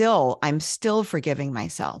still forgiving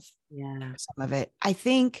myself Yeah. for some of it. I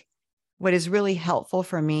think what is really helpful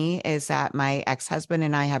for me is that my ex-husband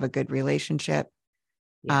and I have a good relationship,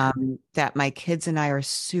 Yeah. that my kids and I are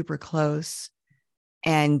super close.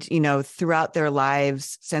 And, throughout their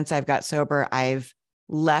lives, since I've got sober, I've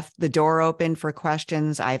left the door open for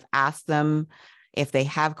questions. I've asked them if they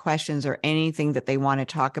have questions or anything that they want to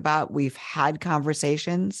talk about. We've had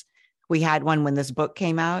conversations. We had one when this book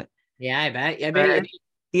came out. Yeah. I bet you did.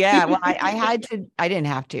 Yeah. Well, I didn't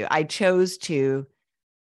have to. I chose to,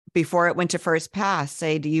 before it went to first pass,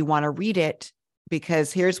 say, do you want to read it?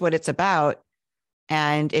 Because here's what it's about.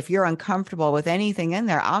 And if you're uncomfortable with anything in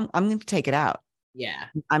there, I'm going to take it out. Yeah.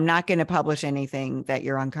 I'm not going to publish anything that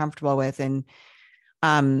you're uncomfortable with. And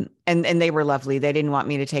they were lovely. They didn't want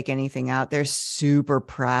me to take anything out. They're super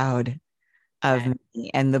proud of Okay.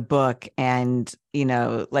 me and the book, and,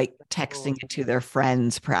 like texting it to their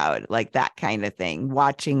friends, proud, like that kind of thing,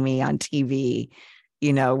 watching me on TV,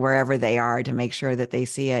 wherever they are, to make sure that they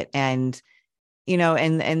see it. And,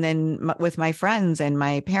 and then with my friends and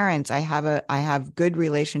my parents, I have good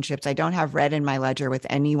relationships. I don't have red in my ledger with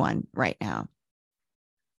anyone right now.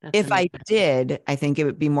 That's If I amazing. did, I think it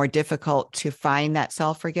would be more difficult to find that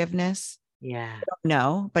self-forgiveness. Yeah.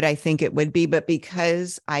 No, but I think it would be. But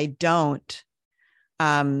because I don't,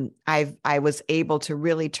 I was able to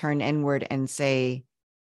really turn inward and say,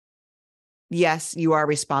 yes, you are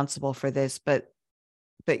responsible for this, but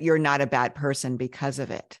you're not a bad person because of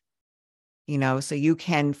it. So you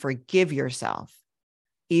can forgive yourself,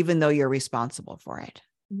 even though you're responsible for it.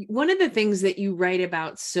 One of the things that you write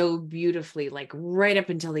about so beautifully, like right up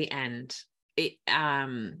until the end,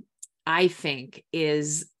 I think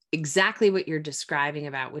is exactly what you're describing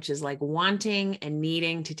about, which is like wanting and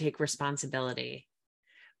needing to take responsibility.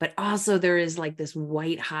 But also there is like this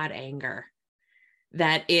white hot anger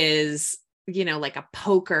that is, like a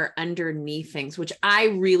poker underneath things, which I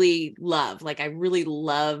really love. Like I really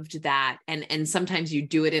loved that. And sometimes you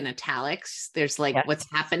do it in italics. There's like Yeah.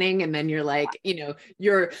 what's happening. And then you're like,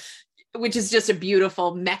 which is just a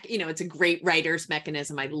beautiful it's a great writer's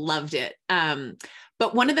mechanism. I loved it.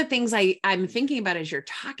 But one of the things I'm thinking about as you're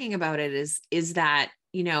talking about it is that,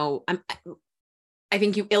 I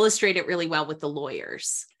think you illustrate it really well with the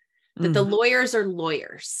lawyers, that the lawyers are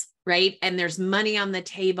lawyers, right? And there's money on the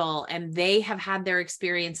table, and they have had their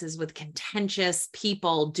experiences with contentious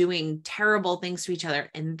people doing terrible things to each other.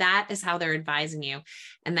 And that is how they're advising you.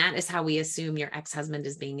 And that is how we assume your ex-husband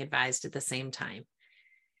is being advised at the same time.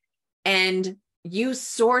 And you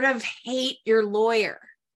sort of hate your lawyer,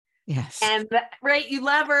 Yes. And right, you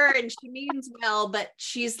love her and she means well, but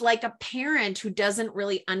she's like a parent who doesn't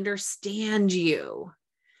really understand you.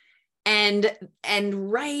 And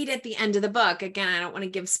right at the end of the book, again, I don't want to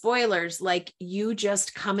give spoilers, like you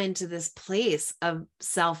just come into this place of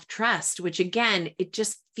self-trust, which again, it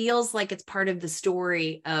just feels like it's part of the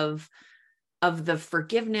story of the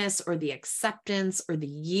forgiveness or the acceptance or the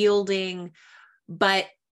yielding, but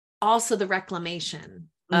also the reclamation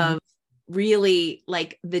of really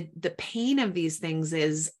like the pain of these things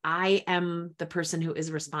is I am the person who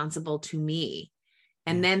is responsible to me,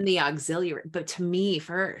 and then the auxiliary, but to me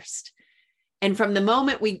first. And from the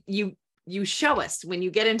moment you show us when you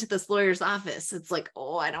get into this lawyer's office, it's like,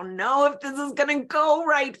 oh, I don't know if this is going to go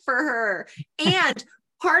right for her. And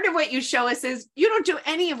part of what you show us is you don't do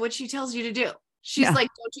any of what she tells you to do. She's like,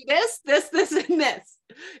 don't do this, and this.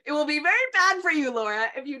 It will be very bad for you, Laura,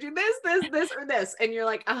 if you do this, or this. And you're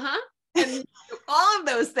like, and all of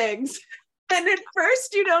those things. And at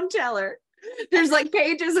first you don't tell her. There's like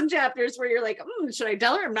pages and chapters where you're like, should I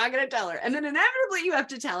tell her? I'm not going to tell her. And then inevitably you have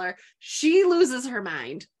to tell her. She loses her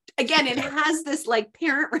mind. Again, it has this like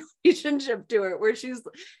parent relationship to it where she's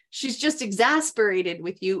just exasperated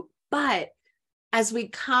with you. But as we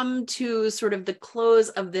come to sort of the close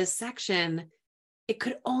of this section, it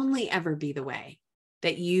could only ever be the way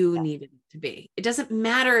that you needed it to be. It doesn't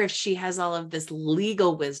matter if she has all of this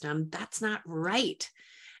legal wisdom. That's not right.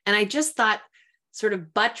 And I just thought, sort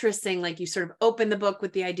of buttressing, like you sort of open the book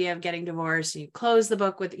with the idea of getting divorced and you close the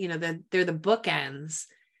book with, they're the bookends.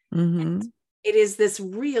 And it is this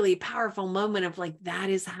really powerful moment of like, that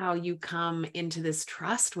is how you come into this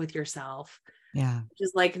trust with yourself. Yeah. Which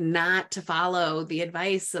is like not to follow the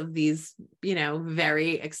advice of these,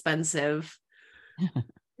 very expensive,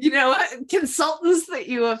 consultants that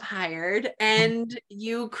you have hired, and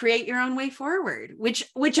you create your own way forward, which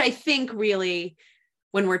I think really,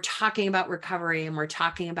 when we're talking about recovery and we're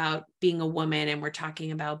talking about being a woman and we're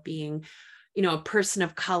talking about being, a person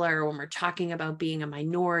of color, when we're talking about being a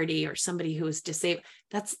minority or somebody who is disabled,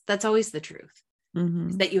 that's always the truth,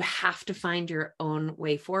 is that you have to find your own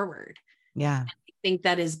way forward. Yeah. And I think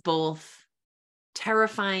that is both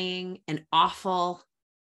terrifying and awful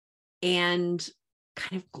and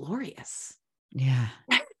kind of glorious. Yeah.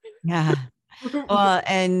 Yeah. Well,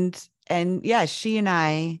 and yeah, she and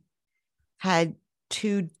I had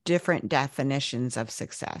two different definitions of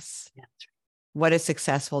success. Yeah. What a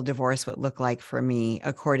successful divorce would look like for me,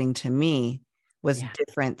 according to me, was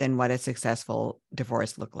different than what a successful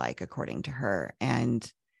divorce looked like according to her. And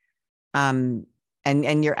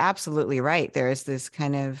you're absolutely right. There is this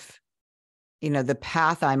kind of, the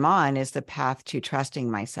path I'm on is the path to trusting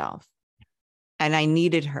myself. And I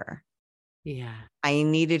needed her. Yeah. I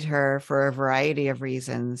needed her for a variety of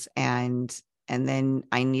reasons. And then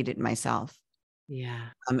I needed myself. Yeah.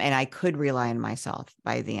 And I could rely on myself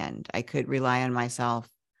by the end. I could rely on myself.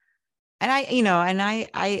 And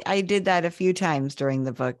I did that a few times during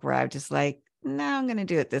the book where I was just like, no, I'm going to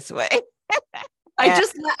do it this way.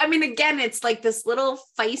 Again, it's like this little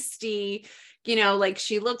feisty, like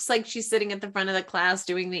she looks like she's sitting at the front of the class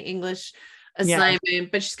doing the English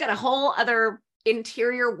assignment, but she's got a whole other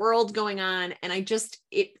interior world going on. And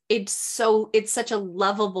it's such a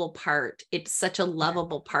lovable part. It's such a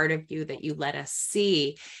lovable part of you that you let us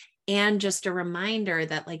see. And just a reminder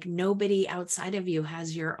that like nobody outside of you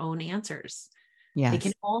has your own answers. Yes. They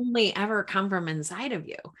can only ever come from inside of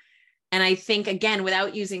you. And I think, again,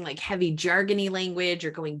 without using like heavy jargony language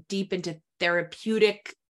or going deep into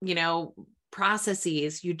therapeutic,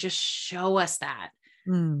 processes, you just show us that.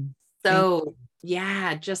 So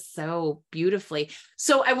yeah, just so beautifully.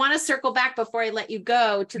 So I want to circle back before I let you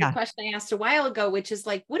go to the question I asked a while ago, which is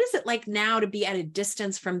like, what is it like now to be at a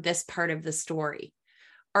distance from this part of the story?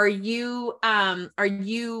 Are you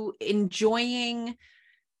enjoying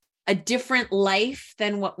a different life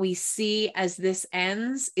than what we see as this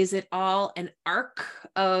ends? Is it all an arc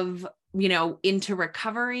of, into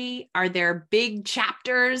recovery? Are there big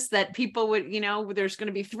chapters that people would, there's going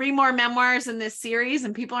to be 3 more memoirs in this series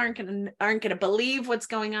and people aren't going to believe what's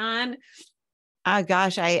going on?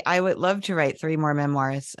 Gosh, I would love to write 3 more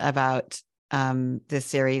memoirs about this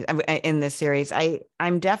series. In this series,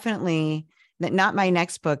 I'm definitely not my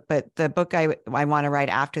next book, but the book I want to write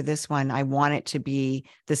after this one. I want it to be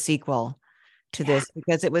the sequel to this,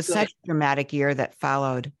 because it was such a dramatic year that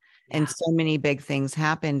followed, and so many big things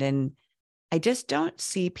happened. And I just don't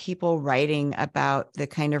see people writing about the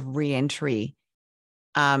kind of reentry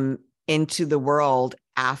into the world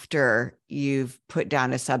after you've put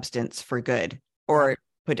down a substance for good, or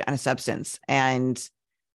put down a substance. And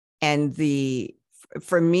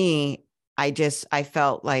for me, I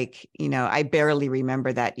felt like, I barely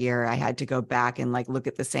remember that year. I had to go back and like look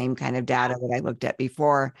at the same kind of data that I looked at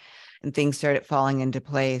before, and things started falling into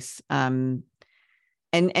place. And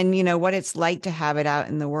what it's like to have it out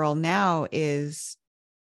in the world now is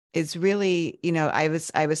really, I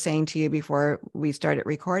was saying to you before we started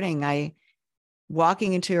recording,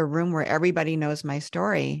 walking into a room where everybody knows my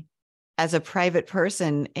story as a private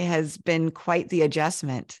person, it has been quite the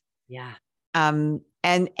adjustment. Yeah.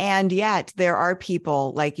 And yet there are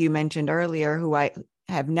people like you mentioned earlier who I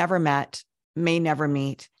have never met, may never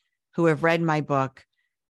meet, who have read my book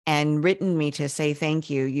and written me to say, thank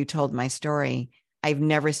you. You told my story. I've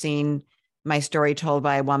never seen my story told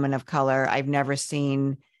by a woman of color. I've never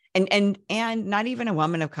seen, and not even a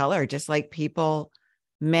woman of color, just like people,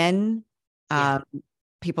 men,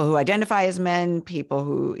 people who identify as men, people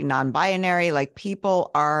who non-binary, like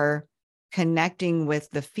people are connecting with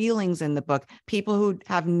the feelings in the book. People who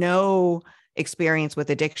have no experience with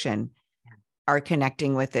addiction are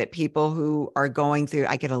connecting with it. People who are going through,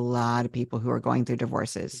 I get a lot of people who are going through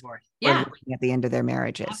divorces. Yeah. Or looking at the end of their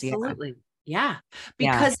marriages. Absolutely. Yeah.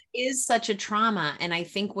 Because it is such a trauma. And I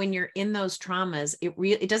think when you're in those traumas,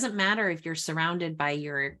 it doesn't matter if you're surrounded by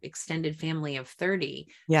your extended family of 30.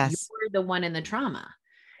 Yes. You're the one in the trauma.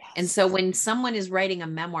 And so when someone is writing a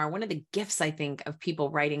memoir, one of the gifts I think of people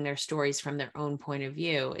writing their stories from their own point of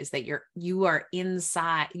view is that you are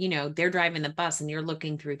inside, they're driving the bus and you're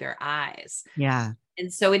looking through their eyes. Yeah.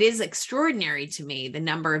 And so it is extraordinary to me, the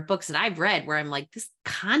number of books that I've read where I'm like, this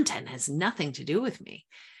content has nothing to do with me,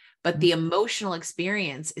 but the emotional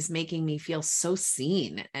experience is making me feel so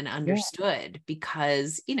seen and understood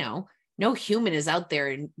because, no human is out there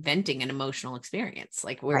inventing an emotional experience.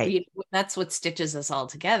 Like that's what stitches us all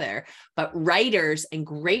together. But writers and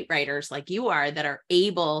great writers like you are that are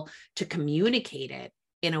able to communicate it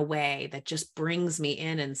in a way that just brings me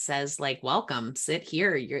in and says like, welcome, sit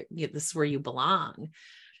here. This is where you belong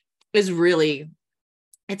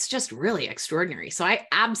it's just really extraordinary. So I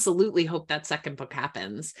absolutely hope that second book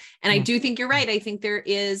happens. And I do think you're right. I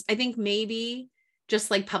think maybe just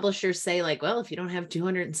like publishers say like, well, if you don't have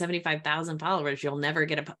 275,000 followers, you'll never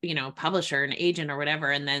get a publisher, an agent or whatever.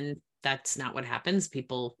 And then that's not what happens.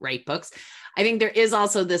 People write books. I think there is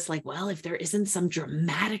also this like, well, if there isn't some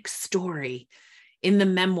dramatic story in the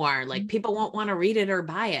memoir, like people won't want to read it or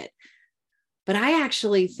buy it. But I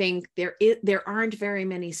actually think there aren't very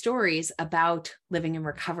many stories about living in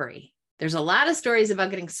recovery. There's a lot of stories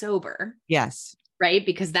about getting sober. Yes. Right?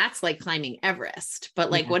 Because that's like climbing Everest.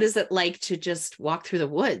 But like, what is it like to just walk through the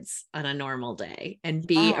woods on a normal day and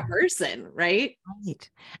be a person? Right. Right.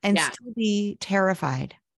 And still be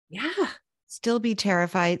terrified. Yeah. Still be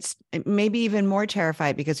terrified, maybe even more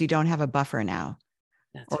terrified because you don't have a buffer now.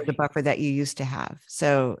 That's the buffer that you used to have.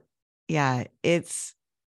 So yeah,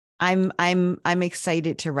 I'm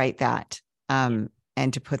excited to write that and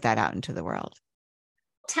to put that out into the world.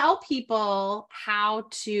 Tell people how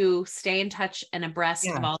to stay in touch and abreast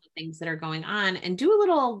of all the things that are going on, and do a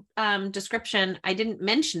little description. I didn't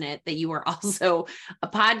mention it, that you are also a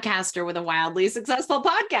podcaster with a wildly successful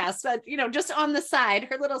podcast, but just on the side,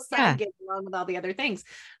 her little side gig along with all the other things.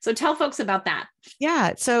 So tell folks about that.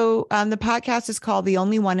 Yeah. So the podcast is called The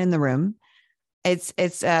Only One in the Room.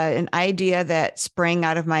 It's an idea that sprang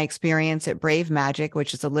out of my experience at Brave Magic,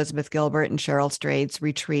 which is Elizabeth Gilbert and Cheryl Strayed's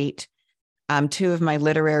retreat. Two of my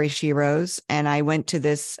literary sheroes. And I went to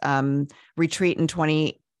this retreat in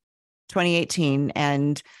 2018,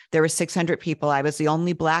 and there were 600 people. I was the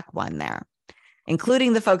only Black one there,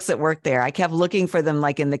 including the folks that worked there. I kept looking for them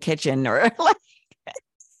like in the kitchen or like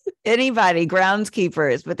anybody,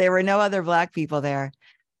 groundskeepers, but there were no other Black people there.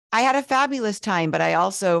 I had a fabulous time, but I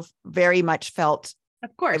also very much felt,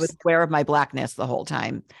 of course, I was aware of my Blackness the whole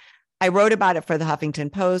time. I wrote about it for the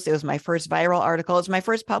Huffington Post. It was my first viral article. It was my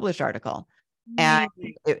first published article. And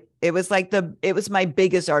it was like it was my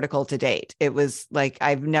biggest article to date. It was like,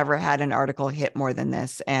 I've never had an article hit more than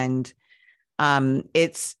this. And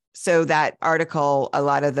it's so that article, a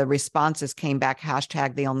lot of the responses came back,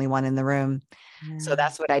 hashtag the only one in the room. So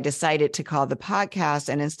that's what I decided to call the podcast.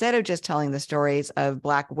 And instead of just telling the stories of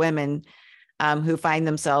Black women who find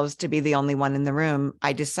themselves to be the only one in the room,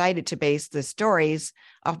 I decided to base the stories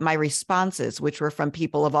of my responses, which were from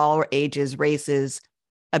people of all ages, races,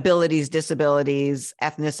 abilities, disabilities,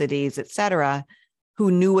 ethnicities, et cetera, who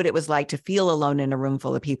knew what it was like to feel alone in a room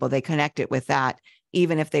full of people. They connected with that,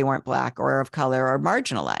 even if they weren't Black or of color or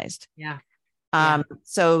marginalized.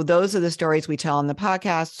 So those are the stories we tell on the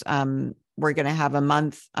podcast. We're going to have a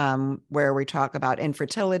month where we talk about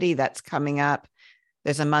infertility. That's coming up.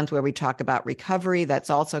 There's a month where we talk about recovery. That's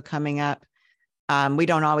also coming up. We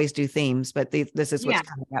don't always do themes, but this is what's Yeah.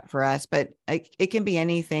 coming up for us. But it can be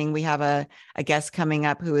anything. We have a guest coming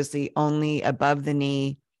up who is the only above the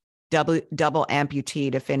knee double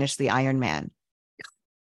amputee to finish the Ironman.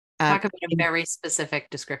 Talk about a very specific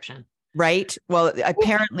description. Right. Well,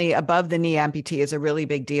 apparently above the knee amputee is a really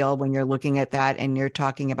big deal when you're looking at that and you're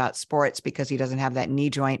talking about sports because he doesn't have that knee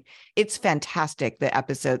joint. It's fantastic, the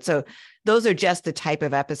episode. So those are just the type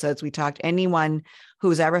of episodes we talked. Anyone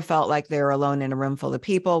who's ever felt like they're alone in a room full of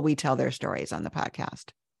people, we tell their stories on the podcast.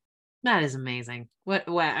 That is amazing. What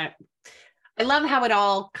I love how it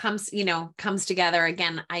all comes together.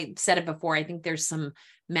 Again, I said it before. I think there's some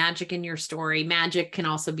magic in your story. Magic can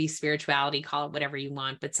also be spirituality, call it whatever you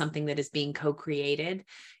want, but something that is being co-created.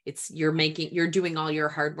 You're doing all your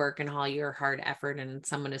hard work and all your hard effort, and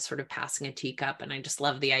someone is sort of passing a teacup. And I just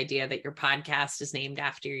love the idea that your podcast is named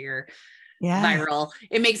after your viral.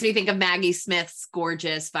 It makes me think of Maggie Smith's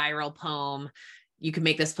gorgeous viral poem, "You can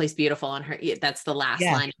make this place beautiful." And that's the last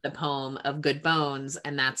line of the poem of Good Bones.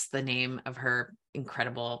 And that's the name of her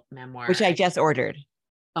incredible memoir, which I just ordered.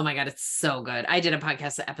 Oh my God, it's so good. I did a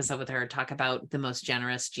podcast episode with her, talk about the most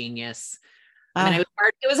generous genius. I mean,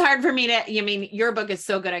 it was hard for me your book is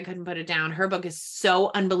so good, I couldn't put it down. Her book is so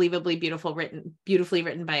unbelievably beautifully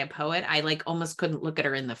written by a poet. I almost couldn't look at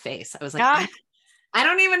her in the face. I was like, I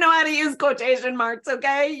don't even know how to use quotation marks.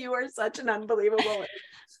 Okay. You are such an unbelievable.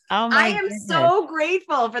 I am so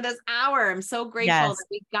grateful for this hour. I'm so grateful that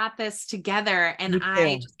we got this together, and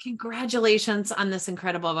congratulations on this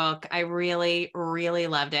incredible book. I really, really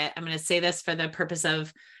loved it. I'm going to say this for the purpose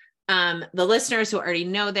of the listeners who already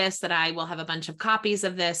know this, that I will have a bunch of copies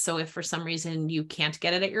of this. So if for some reason you can't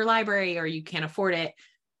get it at your library or you can't afford it,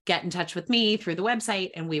 get in touch with me through the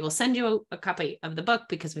website and we will send you a copy of the book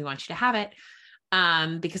because we want you to have it,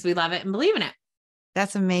 because we love it and believe in it.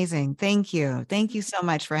 That's amazing. Thank you. Thank you so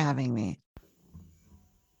much for having me.